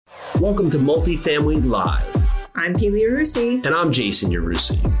Welcome to Multifamily Live. I'm Keely Yarusi. And I'm Jason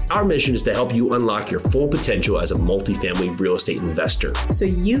Yarusi. Our mission is to help you unlock your full potential as a multifamily real estate investor. So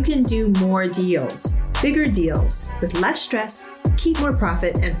you can do more deals, bigger deals, with less stress, keep more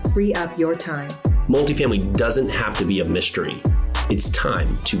profit, and free up your time. Multifamily doesn't have to be a mystery. It's time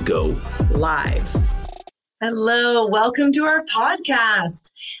to go live. Hello, welcome to our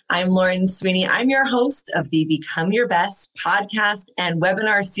podcast. I'm Lauren Sweeney. I'm your host of the Become Your Best podcast and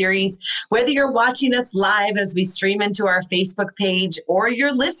webinar series. Whether you're watching us live as we stream into our Facebook page or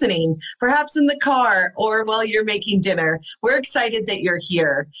you're listening, perhaps in the car or while you're making dinner, we're excited that you're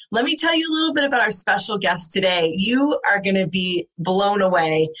here. Let me tell you a little bit about our special guest today. You are going to be blown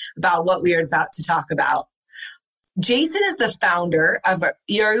away about what we are about to talk about. Jason is the founder of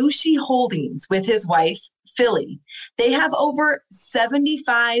Yarusi Holdings with his wife, Philly. They have over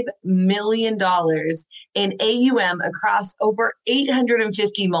 $75 million in AUM across over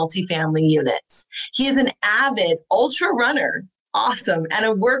 850 multifamily units. He is an avid ultra runner, awesome, and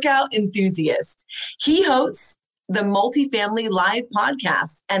a workout enthusiast. He hosts the Multifamily Live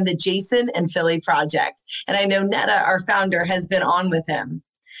podcast and the Jason and Philly Project. And I know Netta, our founder, has been on with him.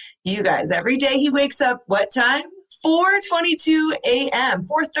 You guys, every day he wakes up, what time? 4:22 a.m.,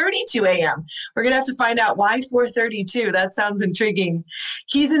 4:32 a.m. We're going to have to find out why 4:32. That sounds intriguing.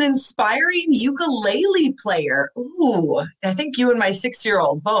 He's an inspiring ukulele player. Ooh, I think you and my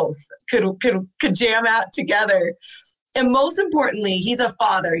 6-year-old both could jam out together. And most importantly, he's a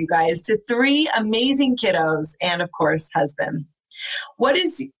father, you guys, to 3 amazing kiddos and, of course, husband. What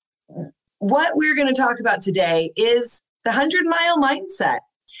we're going to talk about today is the 100-mile mindset.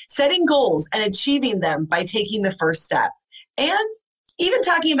 Setting goals and achieving them by taking the first step. And even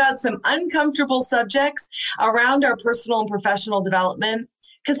talking about some uncomfortable subjects around our personal and professional development,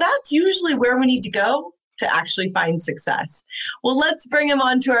 because that's usually where we need to go to actually find success. Well, let's bring him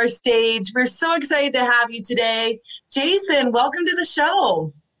onto our stage. We're so excited to have you today. Jason, welcome to the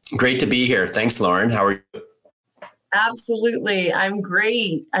show. Great to be here. Thanks, Lauren. How are you? Absolutely. I'm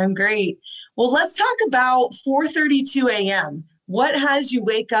great. Well, let's talk about 4:32 a.m. What has you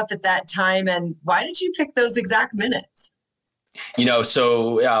wake up at that time, and why did you pick those exact minutes?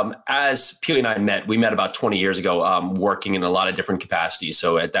 As Peely and I met, we met about 20 years ago, working in a lot of different capacities.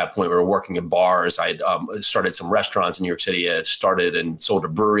 So at that point, we were working in bars. I started some restaurants in New York City. I started and sold a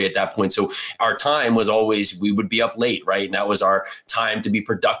brewery at that point. So our time was always, we would be up late, right? And that was our time to be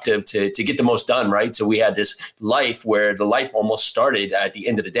productive, to get the most done, right? So we had this life where the life almost started at the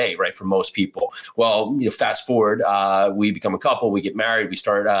end of the day, right? For most people. Well, fast forward, we become a couple, we get married, we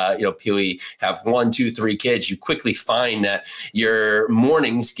start, Peely have 1, 2, 3 kids. You quickly find that your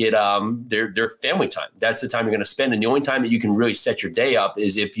mornings get their family time. That's the time you're going to spend. And the only time that you can really set your day up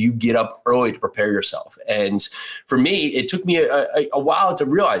is if you get up early to prepare yourself. And for me, it took me a while to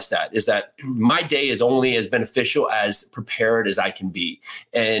realize that my day is only as beneficial as prepared as I can be.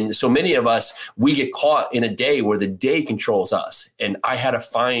 And so many of us, we get caught in a day where the day controls us. And I had to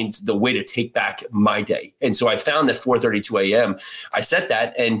find the way to take back my day. And so I found that 4:32 a.m., I set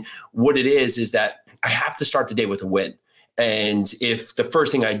that. And what it is that I have to start the day with a win. And if the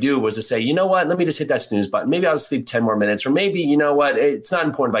first thing I do was to say, you know what, let me just hit that snooze button. Maybe I'll sleep 10 more minutes, or maybe, you know what, it's not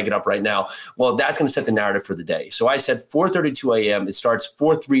important if I get up right now. Well, that's going to set the narrative for the day. So I said 4:32 a.m. It starts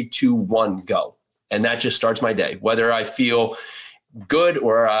 4, 3, 2, 1, go. And that just starts my day. Whether I feel good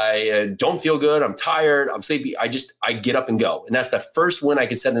or I don't feel good, I'm tired, I'm sleepy, I get up and go. And that's the first win I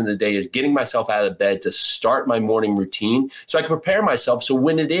can set in the day, is getting myself out of bed to start my morning routine so I can prepare myself. So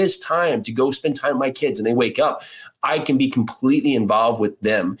when it is time to go spend time with my kids and they wake up, I can be completely involved with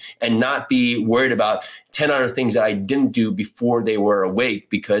them and not be worried about 10 other things that I didn't do before they were awake,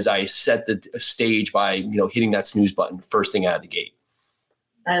 because I set the stage by, hitting that snooze button first thing out of the gate.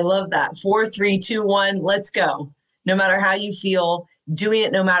 I love that. 4, 3, 2, 1, let's go. No matter how you feel, doing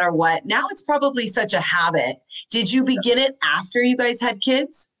it no matter what. Now it's probably such a habit. Did you begin it after you guys had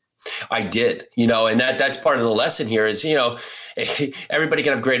kids? I did, and that's part of the lesson here is, everybody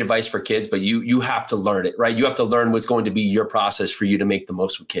can have great advice for kids, but you have to learn it, right? You have to learn what's going to be your process for you to make the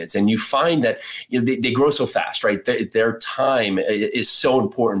most with kids. And you find that they grow so fast, right? Their time is so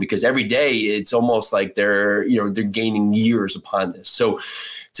important, because every day it's almost like they're gaining years upon this. So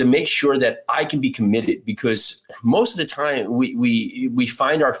to make sure that I can be committed, because most of the time we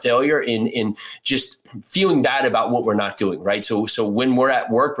find our failure in just feeling bad about what we're not doing, right? So when we're at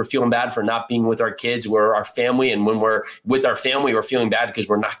work, we're feeling bad for not being with our kids, we're our family. And when we're with our family, we're feeling bad because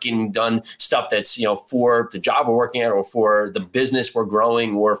we're not getting done stuff that's, for the job we're working at, or for the business we're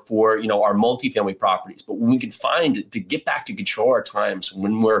growing, or for, our multifamily properties. But when we can find to get back to control our times,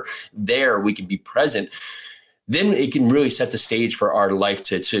 when we're there, we can be present. then it can really set the stage for our life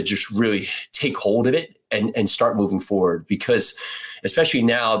to just really take hold of it and start moving forward. Because especially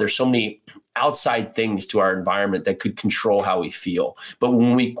now, there's so many outside things to our environment that could control how we feel. But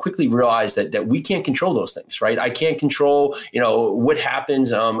when we quickly realize that we can't control those things, right? I can't control, what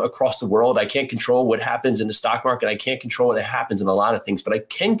happens across the world. I can't control what happens in the stock market. I can't control what happens in a lot of things, but I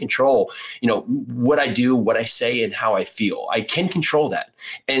can control, what I do, what I say, and how I feel. I can control that.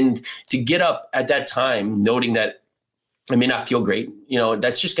 And to get up at that time, noting that I may not feel great,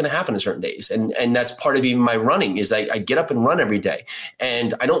 that's just going to happen on certain days. And that's part of even my running is I get up and run every day.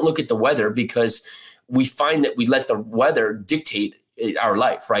 And I don't look at the weather because we find that we let the weather dictate our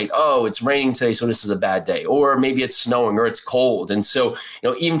life, right? Oh, it's raining today, so this is a bad day. Or maybe it's snowing or it's cold. And so,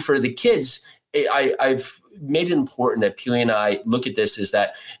 even for the kids, I've made it important that Peely and I look at this is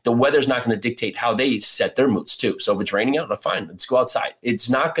that the weather's not going to dictate how they set their moods too. So if it's raining out, fine, let's go outside. It's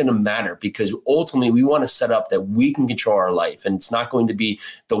not going to matter because ultimately we want to set up that we can control our life, and it's not going to be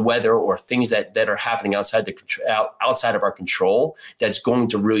the weather or things that are happening outside of our control that's going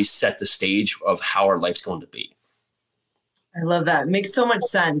to really set the stage of how our life's going to be. I love that. It makes so much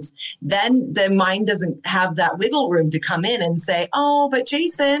sense. Then the mind doesn't have that wiggle room to come in and say, oh, but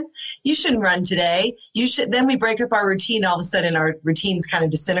Jason, you shouldn't run today. You should. Then we break up our routine. All of a sudden our routine's kind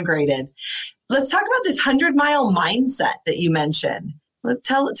of disintegrated. Let's talk about this 100-mile mindset that you mentioned.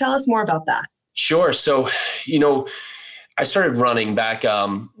 Tell us more about that. Sure. So, I started running back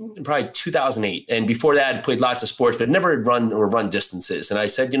probably 2008. And before that, I played lots of sports, but never had run distances. And I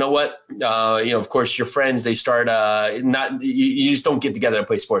said, you know what? Of course, your friends, they start you just don't get together and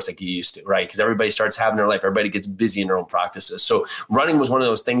play sports like you used to, right? Because everybody starts having their life. Everybody gets busy in their own practices. So running was one of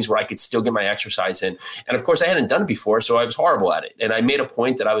those things where I could still get my exercise in. And of course, I hadn't done it before, so I was horrible at it. And I made a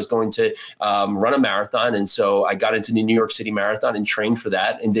point that I was going to run a marathon. And so I got into the New York City Marathon and trained for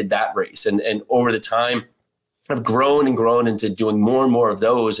that and did that race. And over the time, I've grown and grown into doing more and more of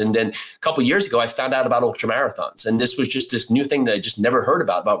those. And then a couple of years ago, I found out about ultra marathons. And this was just this new thing that I just never heard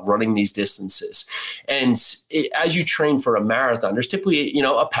about running these distances. And as you train for a marathon, there's typically,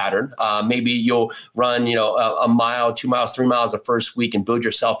 a pattern. Maybe you'll run, a mile, 2 miles, 3 miles the first week and build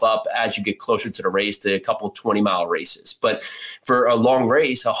yourself up as you get closer to the race to a couple 20-mile races. But for a long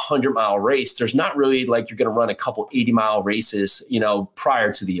race, 100-mile race, there's not really like you're going to run a couple 80-mile races,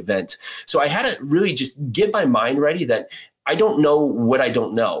 prior to the event. So I had to really just get my mind ready that I don't know what I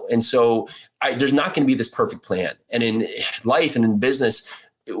don't know. And so there's not going to be this perfect plan. And in life and in business,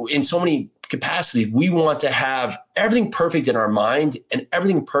 in so many capacities, we want to have everything perfect in our mind and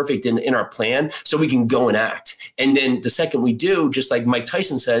everything perfect in our plan so we can go and act. And then the second we do, just like Mike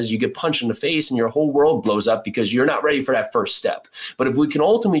Tyson says, you get punched in the face and your whole world blows up because you're not ready for that first step. But if we can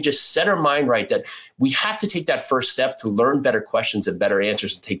ultimately just set our mind right that we have to take that first step to learn better questions and better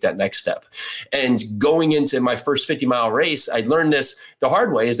answers and take that next step. And going into my first 50-mile race, I learned this the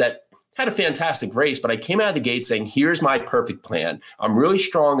hard way is that had a fantastic race, but I came out of the gate saying, here's my perfect plan. I'm really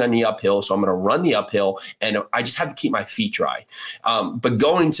strong on the uphill, so I'm going to run the uphill, and I just have to keep my feet dry. But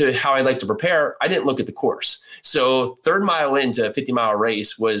going to how I like to prepare, I didn't look at the course. So 3rd mile into a 50-mile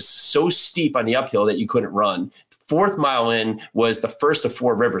race was so steep on the uphill that you couldn't run. 4th mile in was the first of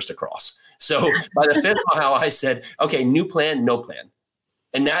 4 rivers to cross. So by the 5th mile, I said, okay, new plan, no plan.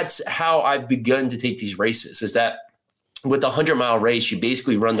 And that's how I've begun to take these races, is that with the 100-mile race, you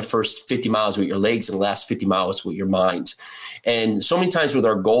basically run the first 50 miles with your legs and the last 50 miles with your mind. And so many times with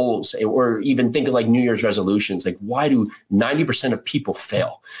our goals, or even thinking like New Year's resolutions, like why do 90% of people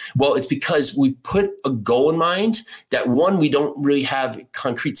fail? Well, it's because we put a goal in mind that one, we don't really have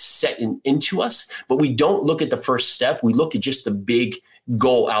concrete set into us, but we don't look at the first step. We look at just the big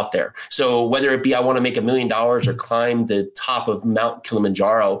goal out there. So whether it be I want to make $1 million or climb the top of Mount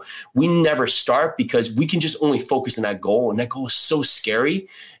Kilimanjaro, we never start because we can just only focus on that goal. And that goal is so scary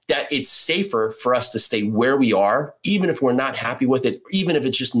that it's safer for us to stay where we are, even if we're not happy with it, even if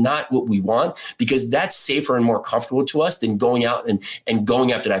it's just not what we want, because that's safer and more comfortable to us than going out and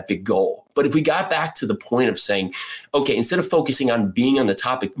going after that big goal. But if we got back to the point of saying, okay, instead of focusing on being on the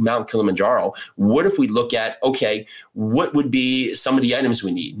top of Mount Kilimanjaro, what if we look at, okay, what would be some of the items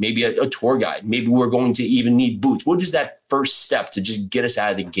we need? Maybe a tour guide. Maybe we're going to even need boots. What is that first step to just get us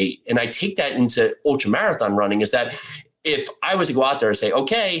out of the gate? And I take that into ultramarathon running is that if I was to go out there and say,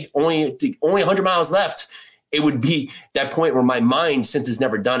 okay, only 100 miles left, it would be that point where my mind, since it's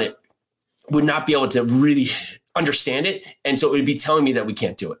never done it, would not be able to really understand it. And so it would be telling me that we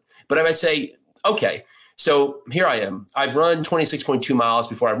can't do it. But if I say, okay, So here I am. I've run 26.2 miles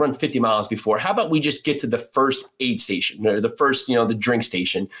before. I've run 50 miles before. How about we just get to the first aid station or the first, the drink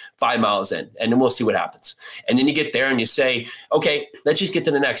station 5 miles in, and then we'll see what happens. And then you get there and you say, okay, let's just get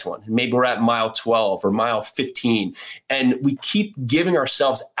to the next one. Maybe we're at mile 12 or mile 15. And we keep giving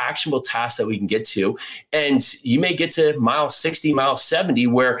ourselves actionable tasks that we can get to. And you may get to mile 60, mile 70,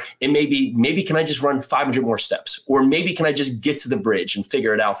 where it may be, maybe can I just run 500 more steps? Or maybe can I just get to the bridge and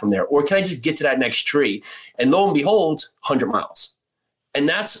figure it out from there? Or can I just get to that next tree? And lo and behold, 100 miles. And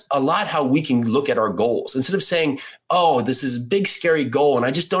that's a lot how we can look at our goals. Instead of saying, oh, this is a big, scary goal, and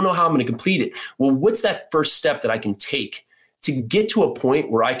I just don't know how I'm going to complete it. Well, what's that first step that I can take to get to a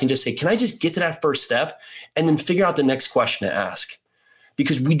point where I can just say, can I just get to that first step and then figure out the next question to ask?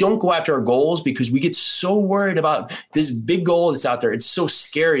 Because we don't go after our goals because we get so worried about this big goal that's out there. It's so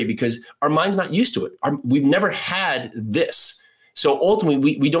scary because our mind's not used to it. We've never had this. So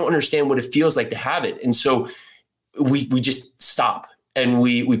ultimately, we don't understand what it feels like to have it. And so we just stop and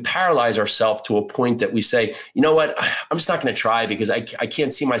we paralyze ourselves to a point that we say, you know what, I'm just not going to try because I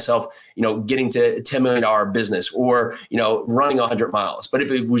can't see myself, getting to a $10 million business or, running 100 miles. But if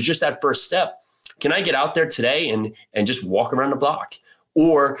it was just that first step, can I get out there today and just walk around the block?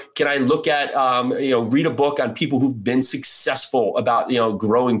 Or can I look at, read a book on people who've been successful about,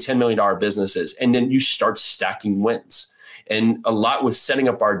 growing $10 million businesses, and then you start stacking wins. And a lot with setting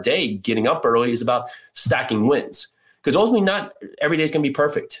up our day, getting up early is about stacking wins. Because ultimately, not every day is going to be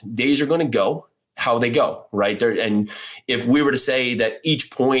perfect. Days are going to go how they go, right? And if we were to say that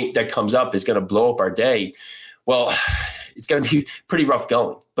each point that comes up is going to blow up our day, well, it's going to be pretty rough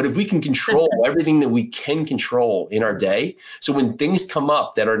going. But if we can control everything that we can control in our day, so when things come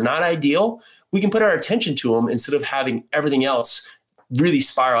up that are not ideal, we can put our attention to them instead of having everything else really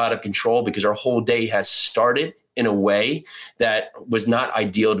spiral out of control because our whole day has started in a way that was not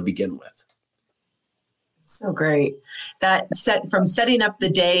ideal to begin with. So great. That from setting up the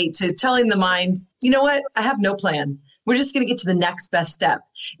day to telling the mind, you know what, I have no plan. We're just going to get to the next best step.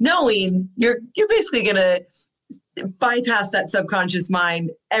 Knowing you're basically going to bypass that subconscious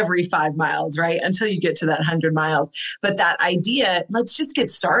mind every 5 miles, right? Until you get to that 100 miles. But that idea, let's just get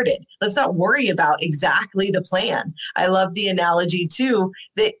started. Let's not worry about exactly the plan. I love the analogy too,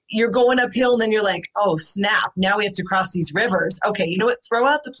 that you're going uphill and then you're like, oh, snap. Now we have to cross these rivers. Okay, you know what? Throw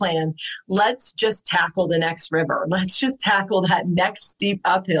out the plan. Let's just tackle the next river. Let's just tackle that next steep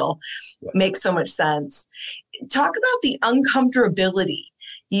uphill. Yeah. Makes so much sense. Talk about the uncomfortability.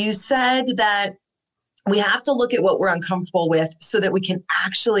 You said that we have to look at what we're uncomfortable with so that we can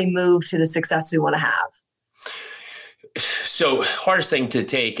actually move to the success we want to have. So hardest thing to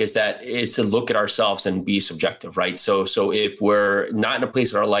take is to look at ourselves and be subjective, right? So if we're not in a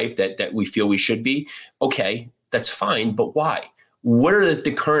place in our life that we feel we should be, okay, that's fine, but why? What are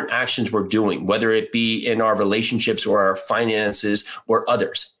the current actions we're doing, whether it be in our relationships or our finances or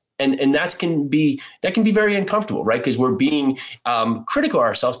others? And that can be very uncomfortable, right? Because we're being critical of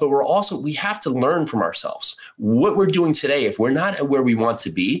ourselves, but we have to learn from ourselves. What we're doing today, if we're not at where we want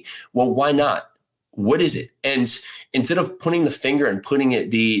to be, well, why not? What is it? And instead of pointing the finger and putting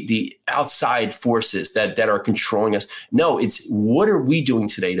it the outside forces that are controlling us, no, it's what are we doing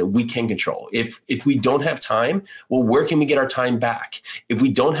today that we can control? If we don't have time, well, where can we get our time back? If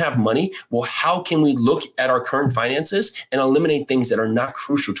we don't have money, well, how can we look at our current finances and eliminate things that are not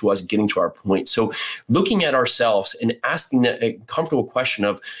crucial to us getting to our point? So looking at ourselves and asking a comfortable question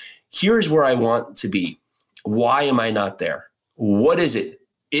of, here's where I want to be. Why am I not there? What is it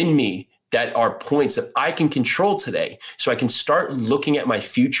in me that are points that I can control today, so I can start looking at my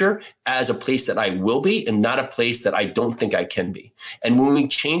future as a place that I will be and not a place that I don't think I can be. And when we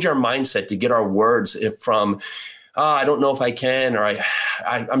change our mindset to get our words from, I don't know if I can, or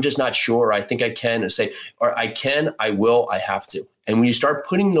I'm just not sure, I think I can, and say, or I can, I will, I have to. And when you start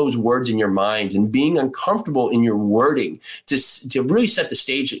putting those words in your mind and being uncomfortable in your wording to really set the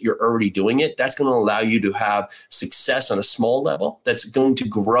stage that you're already doing it, that's going to allow you to have success on a small level that's going to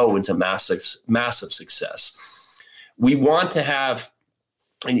grow into massive success. We want to have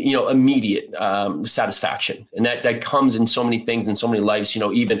immediate satisfaction. And that comes in so many things, in so many lives,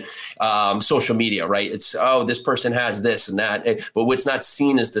 even social media, right? It's, oh, this person has this and that. But what's not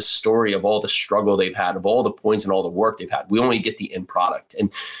seen is the story of all the struggle they've had, of all the points and all the work they've had. We only get the end product.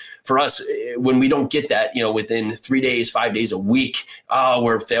 And for us, when we don't get that, within 3 days, 5 days, a week, oh,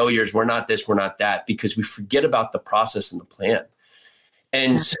 we're failures. We're not this, we're not that, because we forget about the process and the plan.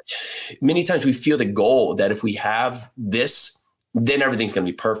 And many times we feel the goal that if we have this, then everything's going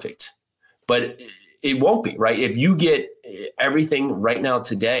to be perfect. But it won't be, right? If you get everything right now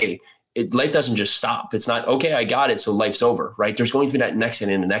today, life doesn't just stop. It's not, okay, I got it, so life's over, right? There's going to be that next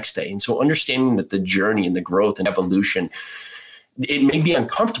day and the next day. And so understanding that the journey and the growth and evolution, it may be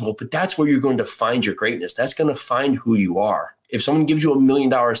uncomfortable, but that's where you're going to find your greatness. That's going to find who you are. If someone gives you $1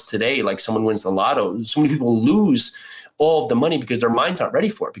 million today, like someone wins the lotto, so many people lose all of the money because their mind's not ready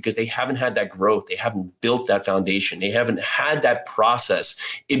for it, because they haven't had that growth. They haven't built that foundation. They haven't had that process.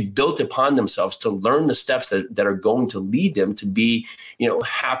 It built upon themselves to learn the steps that are going to lead them to be,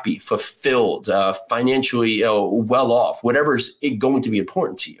 happy, fulfilled, financially well off, whatever's going to be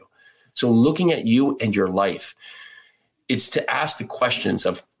important to you. So looking at you and your life, it's to ask the questions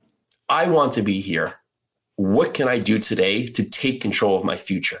of, I want to be here. What can I do today to take control of my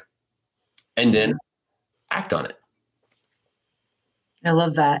future? And then act on it. I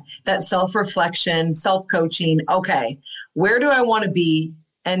love that. That self-reflection, self-coaching. Okay, where do I want to be?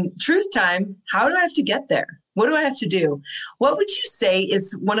 And truth time, how do I have to get there? What do I have to do? What would you say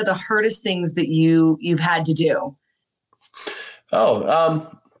is one of the hardest things that you've had to do? Yeah,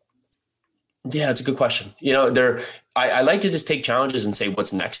 it's a good question. I like to just take challenges and say,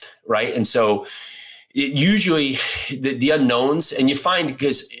 what's next, right? And so usually the unknowns, and you find,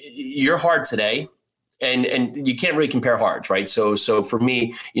 because you're hard today, and you can't really compare hards, right? So for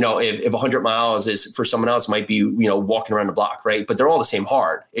me, if 100 miles is for someone else might be, walking around the block, right? But they're all the same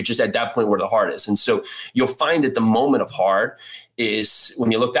hard. It's just at that point where the hard is. And so you'll find that the moment of hard is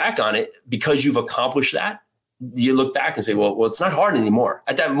when you look back on it, because you've accomplished that, you look back and say, well, it's not hard anymore.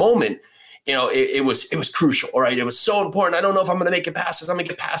 At that moment, it was crucial. All right. It was so important. I don't know if I'm going to make it past this. I'm going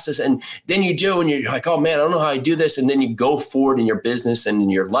to get past this. And then you do, and you're like, oh man, I don't know how I do this. And then you go forward in your business and in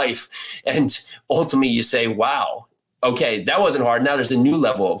your life. And ultimately you say, wow, okay, that wasn't hard. Now there's a new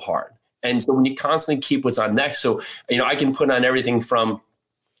level of hard. And so when you constantly keep what's on next, so, I can put on everything from,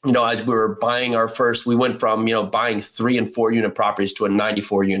 as we were buying our first, we went from, buying 3 and 4 unit properties to a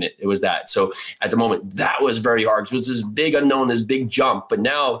 94 unit. It was that. So at the moment, that was very hard. It was this big unknown, this big jump, but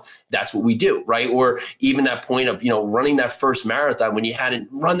now that's what we do, right? Or even that point of, running that first marathon, when you hadn't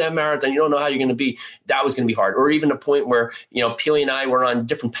run that marathon, you don't know how you're going to be, that was going to be hard. Or even the point where, Peely and I were on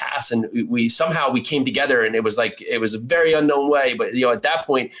different paths, and we came together, and it was a very unknown way. But, at that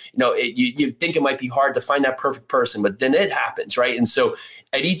point, you think it might be hard to find that perfect person, but then it happens, right? And so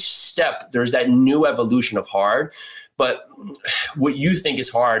at each step, there's that new evolution of hard. But what you think is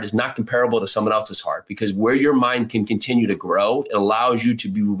hard is not comparable to someone else's hard, because where your mind can continue to grow, it allows you to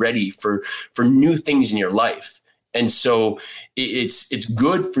be ready for new things in your life. And so it's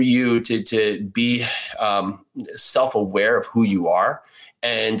good for you to be self-aware of who you are,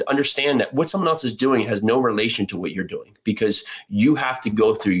 and understand that what someone else is doing has no relation to what you're doing, because you have to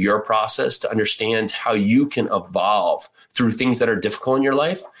go through your process to understand how you can evolve through things that are difficult in your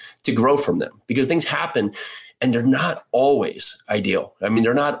life to grow from them, because things happen and they're not always ideal. I mean,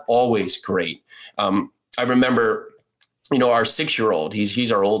 they're not always great. I remember, our 6-year-old,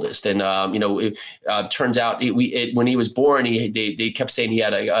 he's our oldest. And, it turns out when he was born, they kept saying he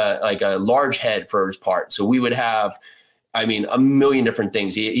had a large head for his part. So we would have, a million different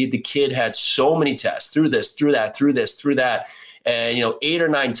things. The kid had so many tests through this, through that, through this, through that. And, 8 or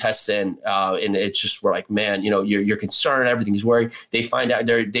 9 tests in, and it's just, we're like, man, you're concerned, everything's worried. They find out,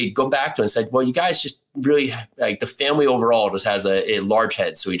 they go back to him and said, well, you guys just really, like, the family overall just has a large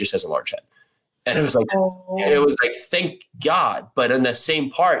head. So he just has a large head. And it was like, thank God. But in the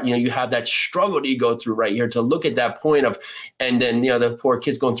same part, you have that struggle that you go through right here to look at that point of, and then, the poor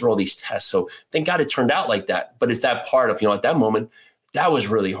kid's going through all these tests. So thank God it turned out like that. But it's that part of, at that moment, that was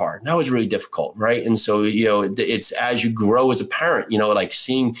really hard. That was really difficult. Right. And so, it's as you grow as a parent, like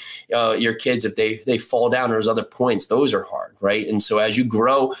seeing your kids, if they fall down or there's other points, those are hard. Right. And so as you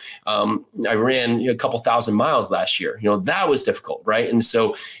grow, I ran a couple thousand miles last year, that was difficult. Right. And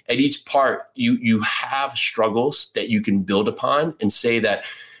so at each part, you have struggles that you can build upon and say that,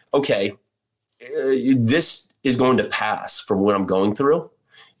 okay, this is going to pass from what I'm going through,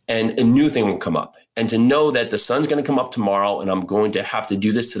 and a new thing will come up. And to know that the sun's going to come up tomorrow, and I'm going to have to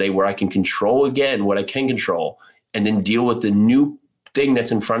do this today, where I can control again what I can control, and then deal with the new thing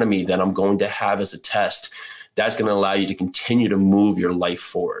that's in front of me that I'm going to have as a test. That's going to allow you to continue to move your life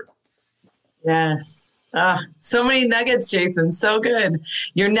forward. Yes. So many nuggets, Jason. So good.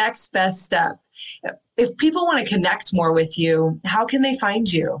 Your next best step. If people want to connect more with you, how can they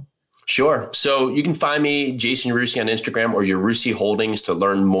find you? Sure. So you can find me, Jason Yarusi, on Instagram, or Yarusi Holdings, to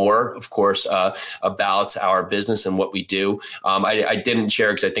learn more, of course, about our business and what we do. I didn't share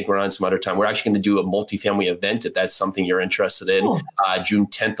because I think we're on some other time. We're actually going to do a multifamily event, if that's something you're interested in, June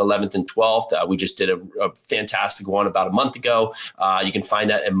 10th, 11th, and 12th. We just did a fantastic one about a month ago. You can find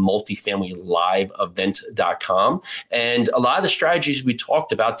that at multifamilyliveevent.com. And a lot of the strategies we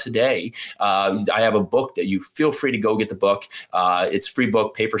talked about today, I have a book that you feel free to go get the book. It's free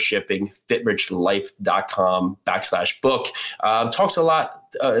book, pay for shipping. FitRichLife.com/book. Talks a lot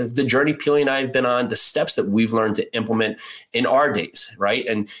the journey Peely and I have been on, the steps that we've learned to implement in our days, right?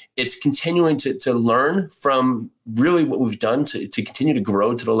 And it's continuing to learn from really what we've done to continue to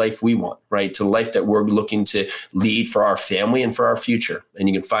grow to the life we want, right? To the life that we're looking to lead for our family and for our future. And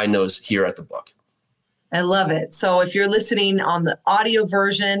you can find those here at the book. I love it. So if you're listening on the audio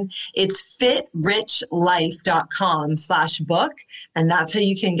version, it's fitrichllife.com/book. And that's how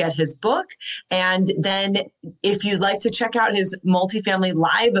you can get his book. And then if you'd like to check out his multifamily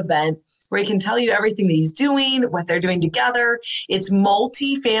live event, where he can tell you everything that he's doing, what they're doing together, it's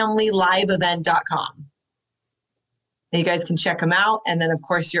multifamilyliveevent.com. You guys can check him out. And then, of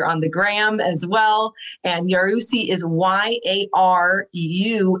course, you're on the gram as well. And Yarusi is Yarusi,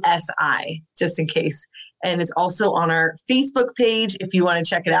 just in case. And it's also on our Facebook page if you want to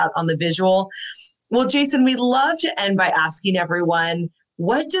check it out on the visual. Well, Jason, we'd love to end by asking everyone,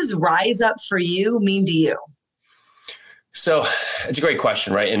 what does Rise Up for you mean to you? So it's a great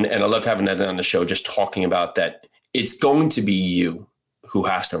question, right? And I love having that on the show, just talking about that. It's going to be you who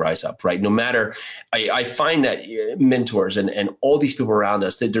has to rise up, right? No matter, I find that mentors and all these people around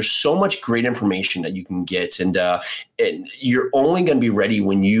us, that there's so much great information that you can get. And you're only going to be ready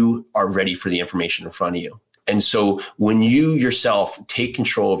when you are ready for the information in front of you. And so when you yourself take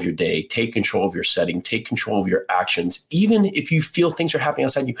control of your day, take control of your setting, take control of your actions, even if you feel things are happening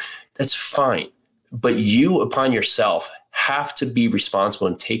outside you, that's fine. But you upon yourself have to be responsible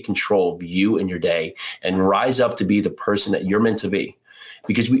and take control of you and your day and rise up to be the person that you're meant to be.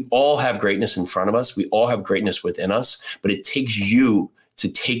 Because we all have greatness in front of us. We all have greatness within us, but it takes you to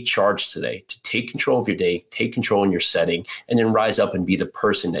take charge today, to take control of your day, take control in your setting, and then rise up and be the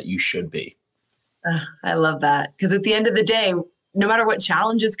person that you should be. I love that. Because at the end of the day, no matter what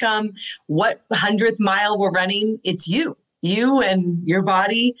challenges come, what 100th mile we're running, it's you and your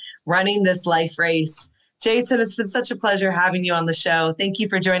body running this life race. Jason, it's been such a pleasure having you on the show. Thank you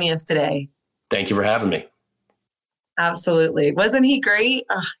for joining us today. Thank you for having me. Absolutely. Wasn't he great?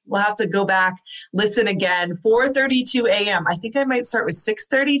 We'll have to go back, listen again. 4:32 a.m. I think I might start with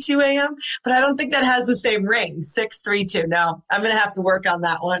 6:32 a.m., but I don't think that has the same ring. 6:32. No, I'm going to have to work on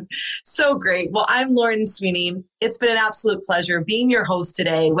that one. So great. Well, I'm Lauren Sweeney. It's been an absolute pleasure being your host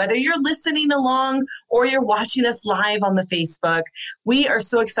today. Whether you're listening along or you're watching us live on the Facebook, we are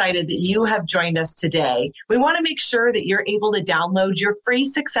so excited that you have joined us today. We want to make sure that you're able to download your free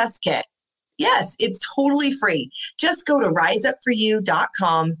success kit. Yes, it's totally free. Just go to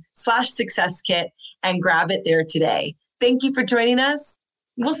riseupforyou.com/success kit and grab it there today. Thank you for joining us.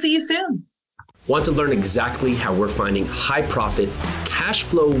 We'll see you soon. Want to learn exactly how we're finding high profit, cash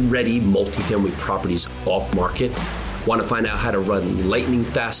flow ready multifamily properties off market? Want to find out how to run lightning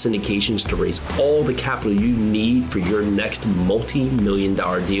fast syndications to raise all the capital you need for your next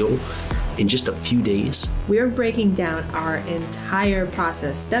multi-million-dollar deal in just a few days? We're breaking down our entire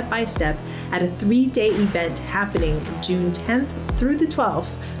process step by step at a 3-day event happening June 10th through the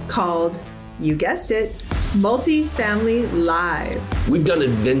 12th called, you guessed it, Multifamily Live. We've done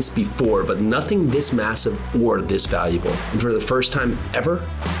events before, but nothing this massive or this valuable. And for the first time ever,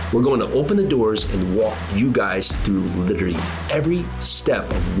 we're going to open the doors and walk you guys through literally every step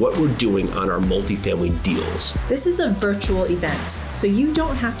of what we're doing on our multifamily deals. This is a virtual event, so you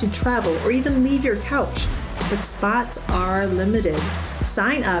don't have to travel or even leave your couch, but spots are limited.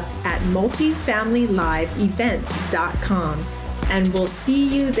 Sign up at multifamilyliveevent.com and we'll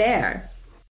see you there.